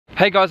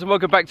Hey guys, and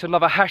welcome back to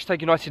another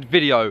Hashtag United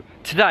video.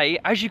 Today,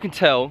 as you can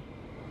tell,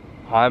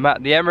 I'm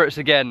at the Emirates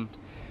again.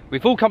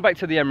 We've all come back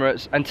to the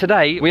Emirates, and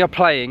today we are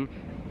playing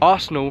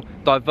Arsenal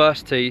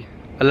Diversity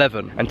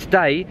 11. And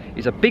today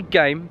is a big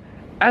game.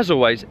 As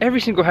always,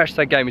 every single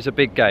hashtag game is a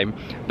big game,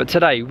 but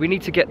today we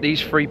need to get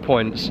these 3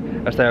 points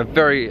as they are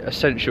very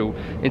essential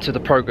into the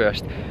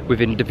progress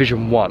within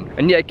Division 1.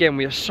 And yet again,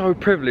 we are so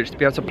privileged to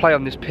be able to play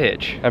on this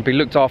pitch and be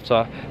looked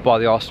after by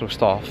the Arsenal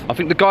staff. I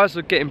think the guys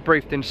are getting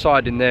briefed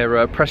inside in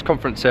their press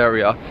conference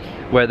area,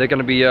 where they're going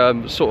to be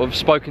sort of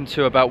spoken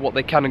to about what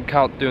they can and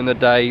can't do in the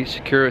day,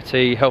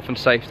 security, health and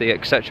safety,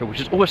 etc., which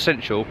is all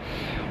essential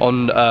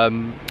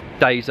on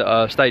days at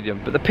a stadium.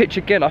 But the pitch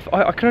again,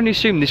 I can only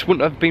assume this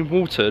wouldn't have been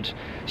watered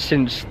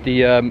since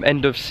the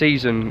end of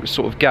season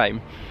sort of game,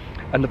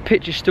 and the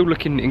pitch is still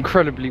looking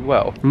incredibly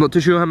well. I'm not too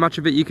sure how much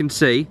of it you can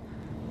see,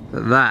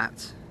 but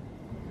that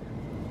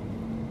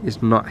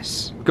is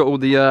nice. Got all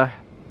the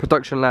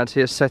production lads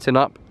here setting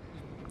up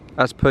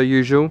as per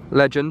usual,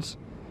 legends.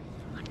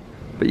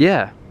 But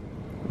yeah,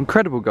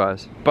 incredible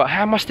guys. But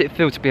how must it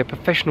feel to be a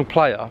professional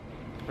player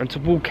and to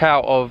walk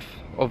out of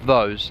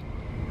those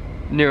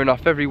near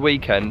enough every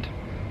weekend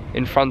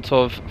in front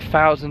of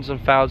thousands and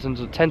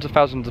thousands, tens of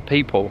thousands of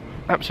people?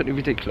 Absolutely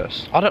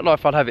ridiculous. I don't know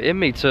if I'd have it in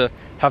me to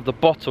have the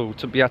bottle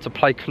to be able to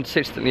play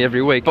consistently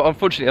every week, but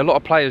unfortunately a lot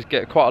of players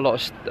get quite a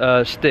lot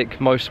of stick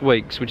most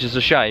weeks, which is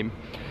a shame.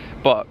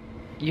 But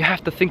you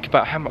have to think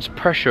about how much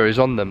pressure is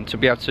on them to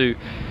be able to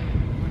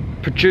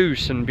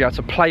produce and be able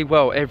to play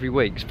well every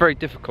week. It's very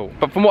difficult.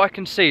 But from what I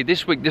can see,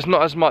 this week there's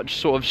not as much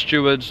sort of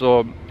stewards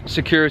or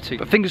security,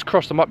 but fingers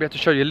crossed I might be able to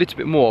show you a little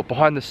bit more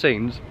behind the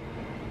scenes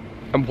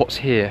and what's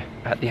here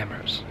at the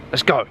Emirates.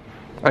 Let's go.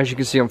 As you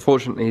can see,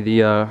 unfortunately,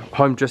 the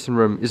home dressing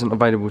room isn't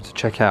available to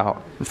check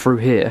out. And through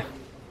here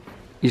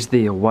is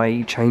the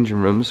away changing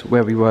rooms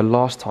where we were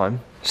last time.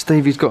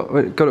 Stevie's got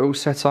it all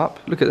set up.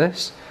 Look at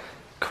this.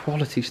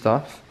 Quality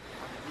stuff.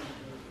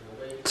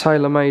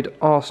 Tailor-made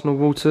Arsenal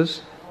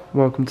waters.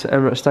 Welcome to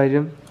Emirates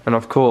Stadium. And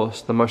of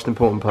course, the most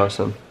important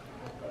person,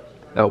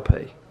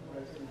 LP.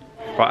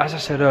 Right, as I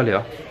said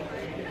earlier,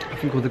 I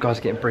think all the guys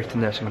are getting briefed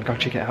in there, so I'm gonna go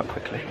check it out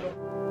quickly.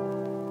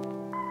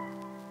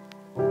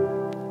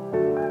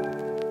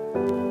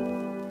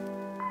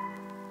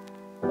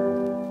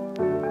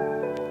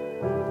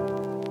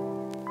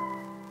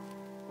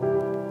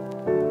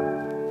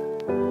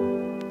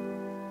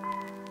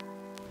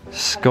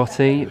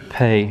 Scotty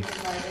P.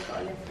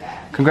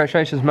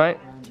 Congratulations, mate.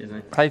 Cheers,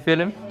 mate. How you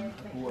feeling?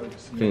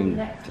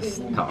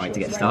 Just can't wait to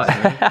get started.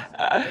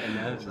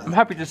 I'm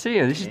happy to see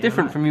you. This is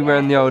different from you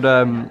wearing the old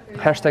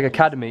Hashtag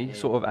Academy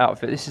sort of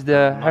outfit. This is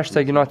the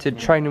Hashtag United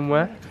training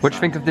wear. What do you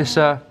think of this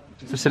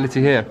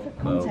facility here?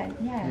 Well,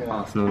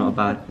 Arsenal, not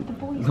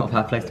a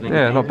bad place to be.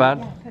 Yeah, not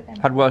bad.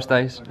 Had worse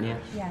days. Yeah.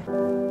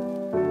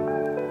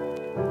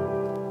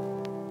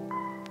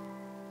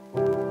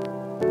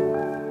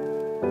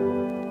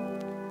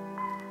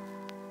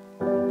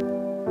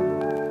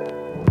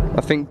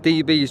 I think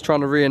DB is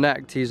trying to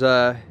reenact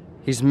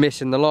his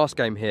miss in the last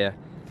game here.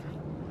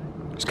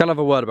 Just gonna have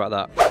a word about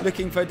that.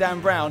 Looking for Dan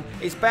Brown,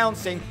 it's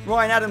bouncing,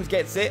 Ryan Adams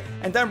gets it,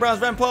 and Dan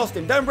Brown's ran past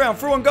him. Dan Brown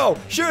through on goal,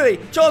 surely,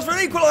 chance for an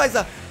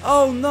equaliser.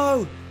 Oh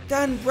no,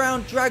 Dan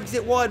Brown drags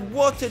it wide,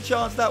 what a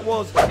chance that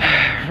was.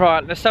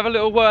 Right, let's have a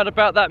little word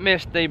about that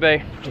miss,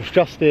 DB. It's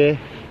just here,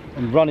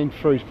 and running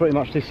through is pretty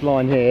much this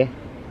line here.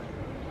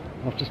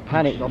 I've just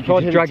panicked. I've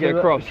tried to drag it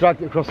across.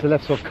 Dragged it across the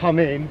left, so I've come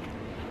in.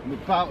 And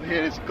about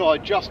here, there's a guy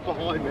just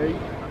behind me.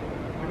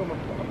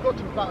 I've got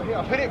to about here.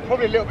 I've hit it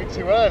probably a little bit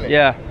too early.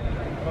 Yeah.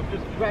 And I've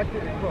just dragged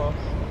it across.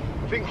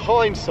 I think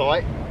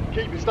hindsight,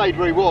 keeper stayed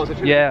where he was.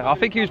 Yeah, I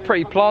think he was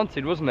pretty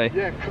planted, wasn't he?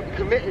 Yeah,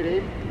 committed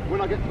him.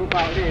 When I get to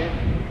about here,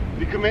 if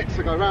he commits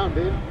to go round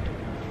him,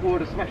 forward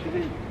to smash it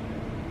in.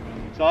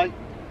 So,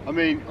 I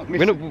mean, I've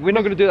missed we're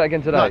not going to do that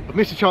again today. No, I've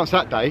missed a chance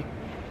that day,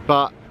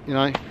 but, you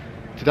know,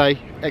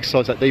 today,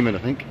 exercise that demon, I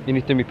think. You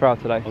need to do me proud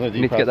today. I'm You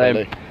need to get that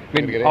in.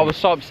 I was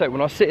so upset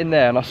when I was sitting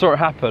there and I saw it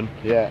happen.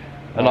 Yeah.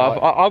 And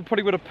I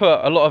probably would have put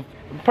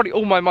probably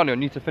all my money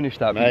on you to finish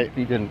that, mate, but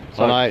you didn't.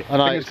 So I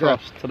know. Fingers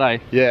crossed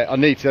today. Yeah, I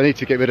need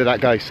to get rid of that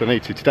ghost. I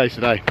need to. Today's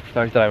today.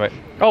 Today's today, mate.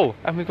 Oh,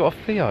 and we've got a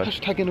Theo.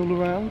 Hashtagging all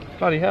around.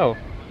 Bloody hell.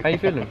 How you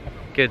feeling?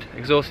 Good,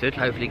 exhausted.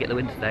 Hopefully get the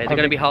win today. They're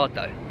going to be hard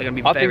though. They're going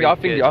to be very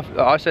good.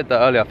 I said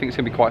that earlier. I think it's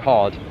going to be quite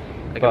hard.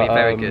 They're going to be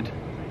very good.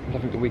 I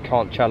think that we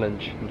can't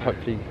challenge and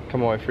hopefully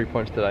come away with 3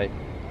 points today.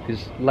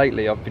 Because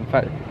lately I've been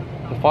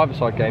the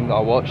five-a-side game that I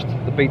watched,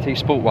 the BT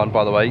Sport one,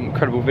 by the way,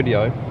 incredible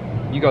video.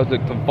 You guys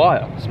looked on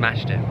fire.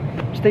 Smashed it.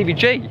 Stevie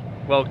G.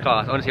 World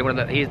class. Honestly,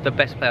 he's the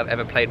best player I've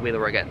ever played with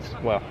or against.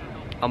 Wow.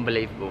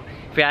 Unbelievable.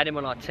 If we had him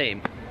on our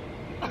team,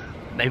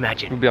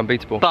 imagine. We'd be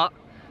unbeatable. But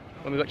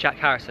when we've got Jack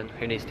Harrison,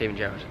 who needs Steven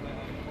Gerrard?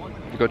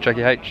 You've got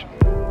Jackie H.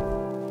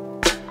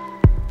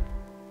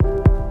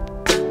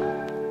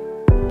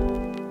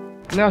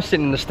 Now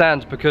sitting in the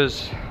stands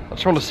because I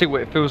just want to see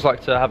what it feels like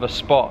to have a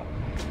spot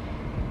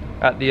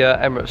at the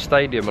Emirates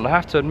Stadium, and I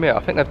have to admit I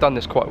think they've done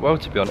this quite well,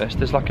 to be honest.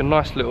 There's like a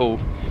nice little,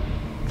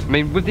 I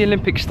mean, with the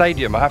Olympic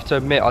Stadium I have to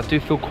admit I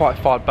do feel quite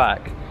far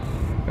back,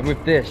 And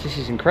with this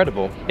is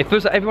incredible. It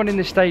feels like everyone in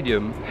this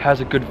stadium has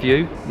a good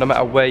view, no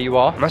matter where you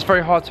are. And that's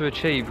very hard to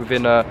achieve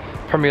within a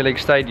Premier League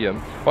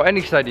stadium, or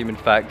any stadium in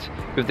fact,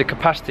 with the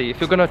capacity. If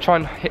you're gonna try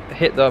and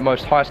hit the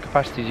most highest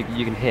capacities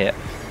you can hit,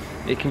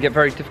 it can get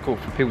very difficult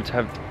for people to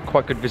have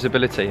quite good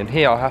visibility. And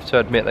here, I have to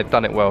admit, they've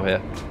done it well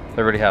here.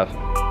 They really have.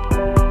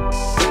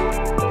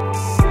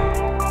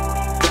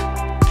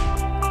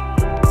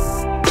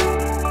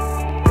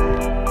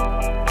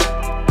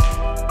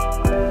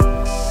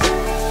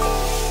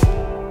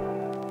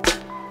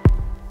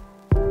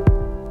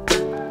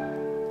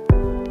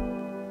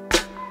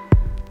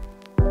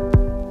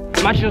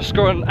 Imagine just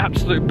scoring an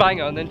absolute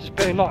banger and then just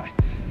being like,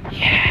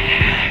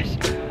 yes!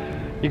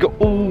 You got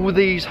all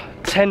these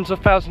tens of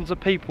thousands of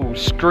people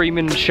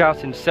screaming,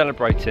 shouting,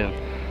 celebrating.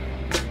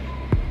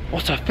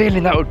 What a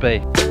feeling that would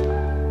be.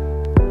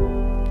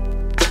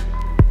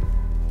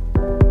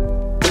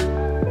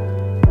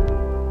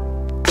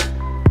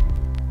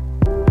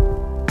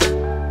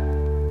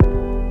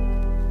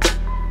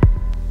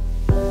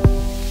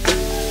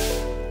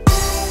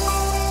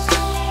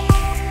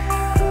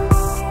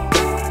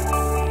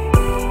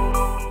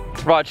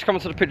 Right, just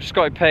coming to the picture,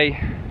 Scotty P.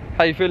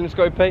 How you feeling,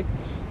 Scotty P?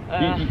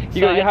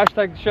 You got your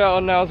hashtag shirt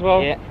on now as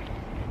well? Yeah.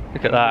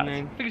 Look at that.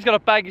 I think he's gonna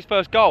bag his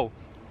first goal.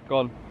 Go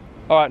on.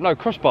 Alright, no,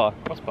 crossbar.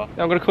 Crossbar.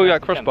 Yeah, I'm gonna call you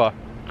out crossbar.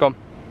 Go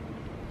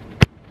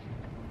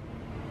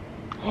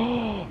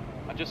on.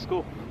 I just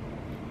score.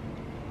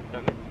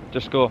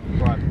 Just score.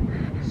 Right.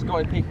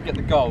 Scotty P can get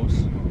the goals,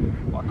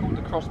 but I called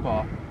the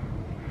crossbar.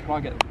 Can I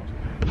get the crossbar?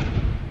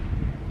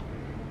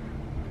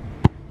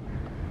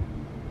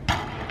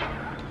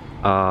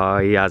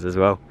 He has as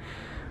well.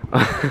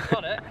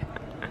 Got it.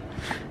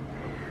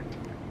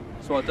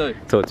 That's what I do.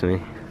 Talk to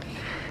me.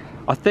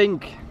 I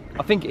think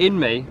in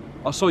me,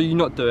 I saw you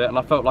not do it and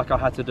I felt like I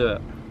had to do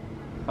it.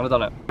 And I've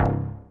done it.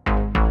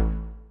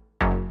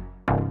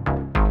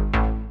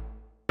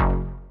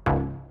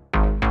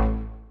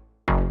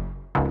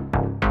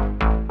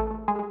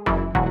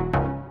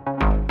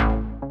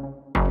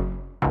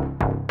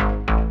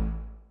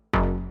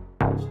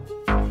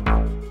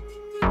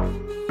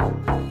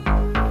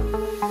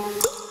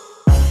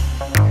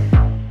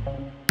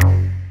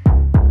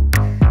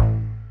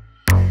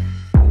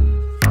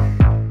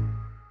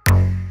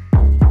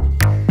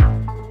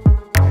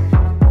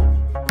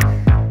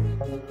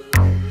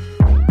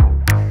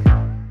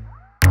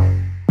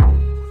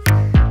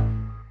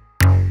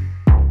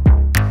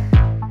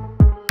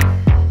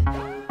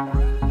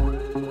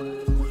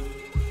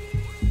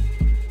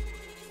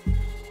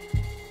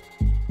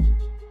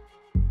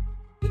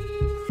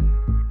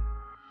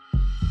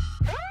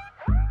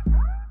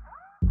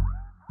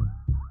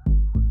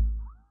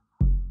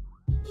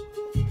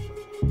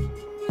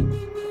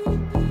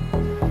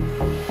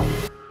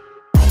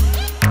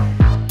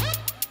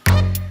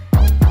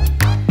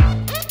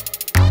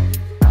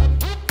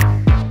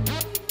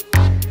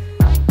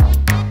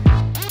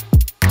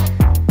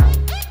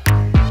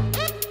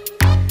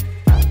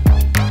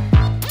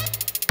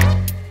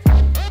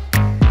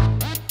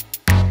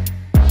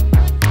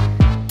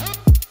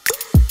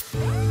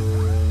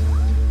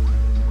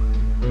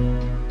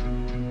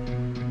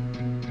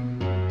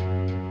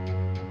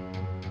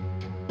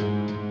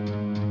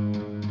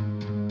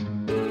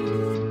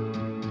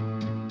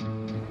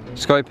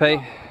 Scotty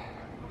P,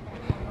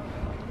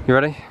 you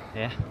ready?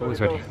 Yeah,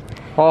 always ready.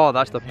 Oh,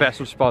 that's the best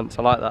response,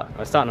 I like that.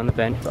 I'm starting on the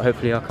bench, but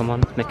hopefully I'll come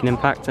on, make an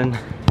impact and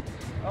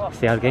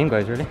see how the game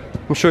goes, really.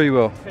 I'm sure you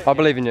will. I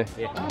believe in you.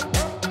 Yeah.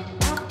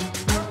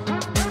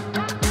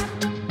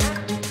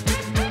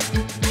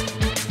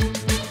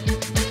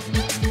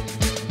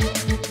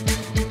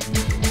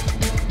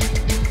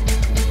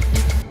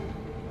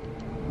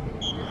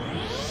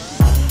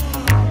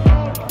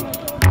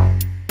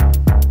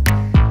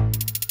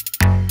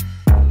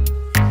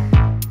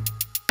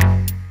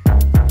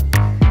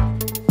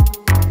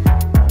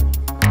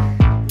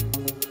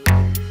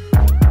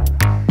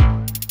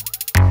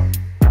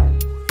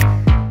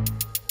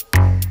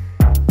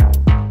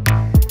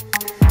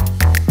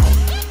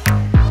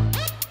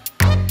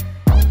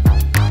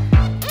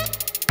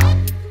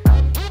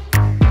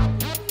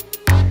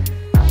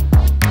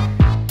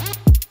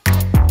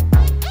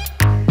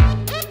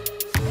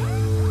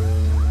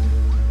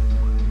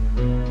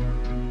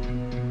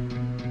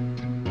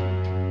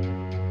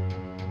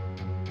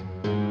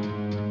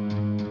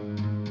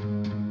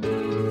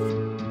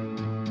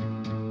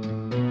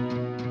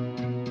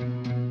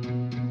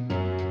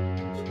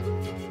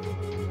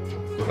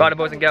 Right,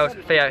 boys and girls,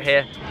 Theo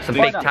here. Some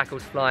big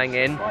tackles flying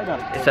in.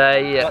 It's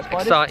a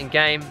exciting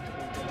game.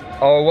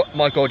 Oh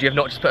my god, you have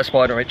not just put a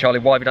spider on it, Charlie.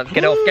 Why have you done?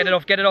 Get it off, get it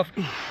off, get it off.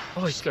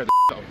 Oh, he's scared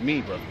the out of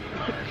me, bro.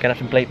 Gonna have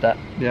to bleep that.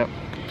 Yeah.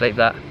 Bleep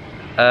that.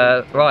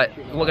 Right,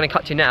 what we're gonna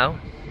cut to now,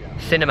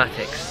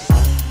 cinematics.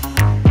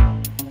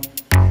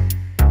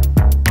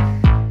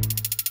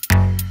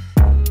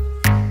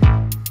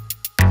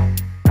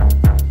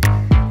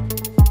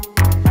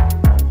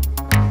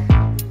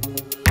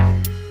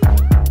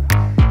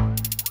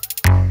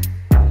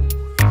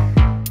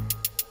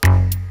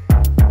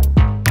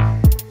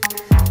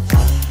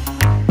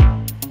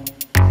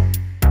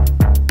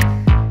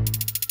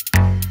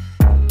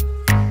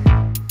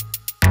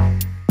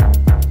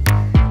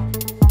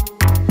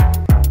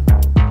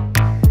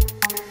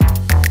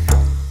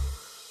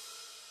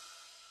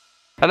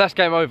 And that's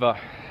game over.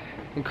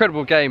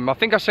 Incredible game. I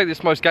think I say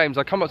this most games.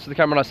 I come up to the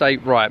camera and I say,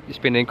 right, it's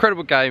been an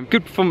incredible game.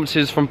 Good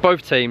performances from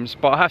both teams,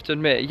 but I have to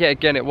admit, yeah,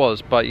 again it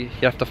was. But you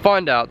have to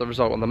find out the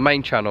result on the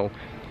main channel,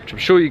 which I'm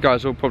sure you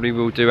guys all probably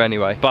will do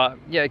anyway. But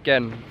yeah,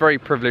 again, very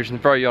privileged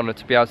and very honoured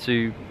to be able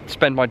to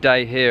spend my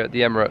day here at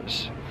the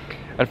Emirates.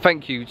 And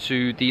thank you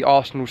to the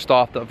Arsenal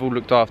staff that have all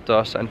looked after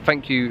us, and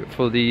thank you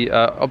for the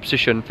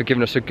opposition for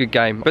giving us a good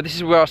game. But this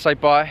is where I say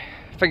bye.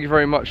 Thank you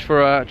very much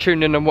for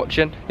tuning in and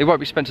watching. It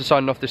won't be Spencer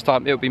signing off this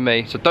time, it'll be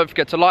me. So don't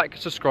forget to like,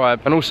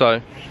 subscribe, and also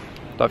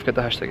don't forget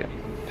the hashtag.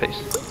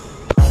 Peace.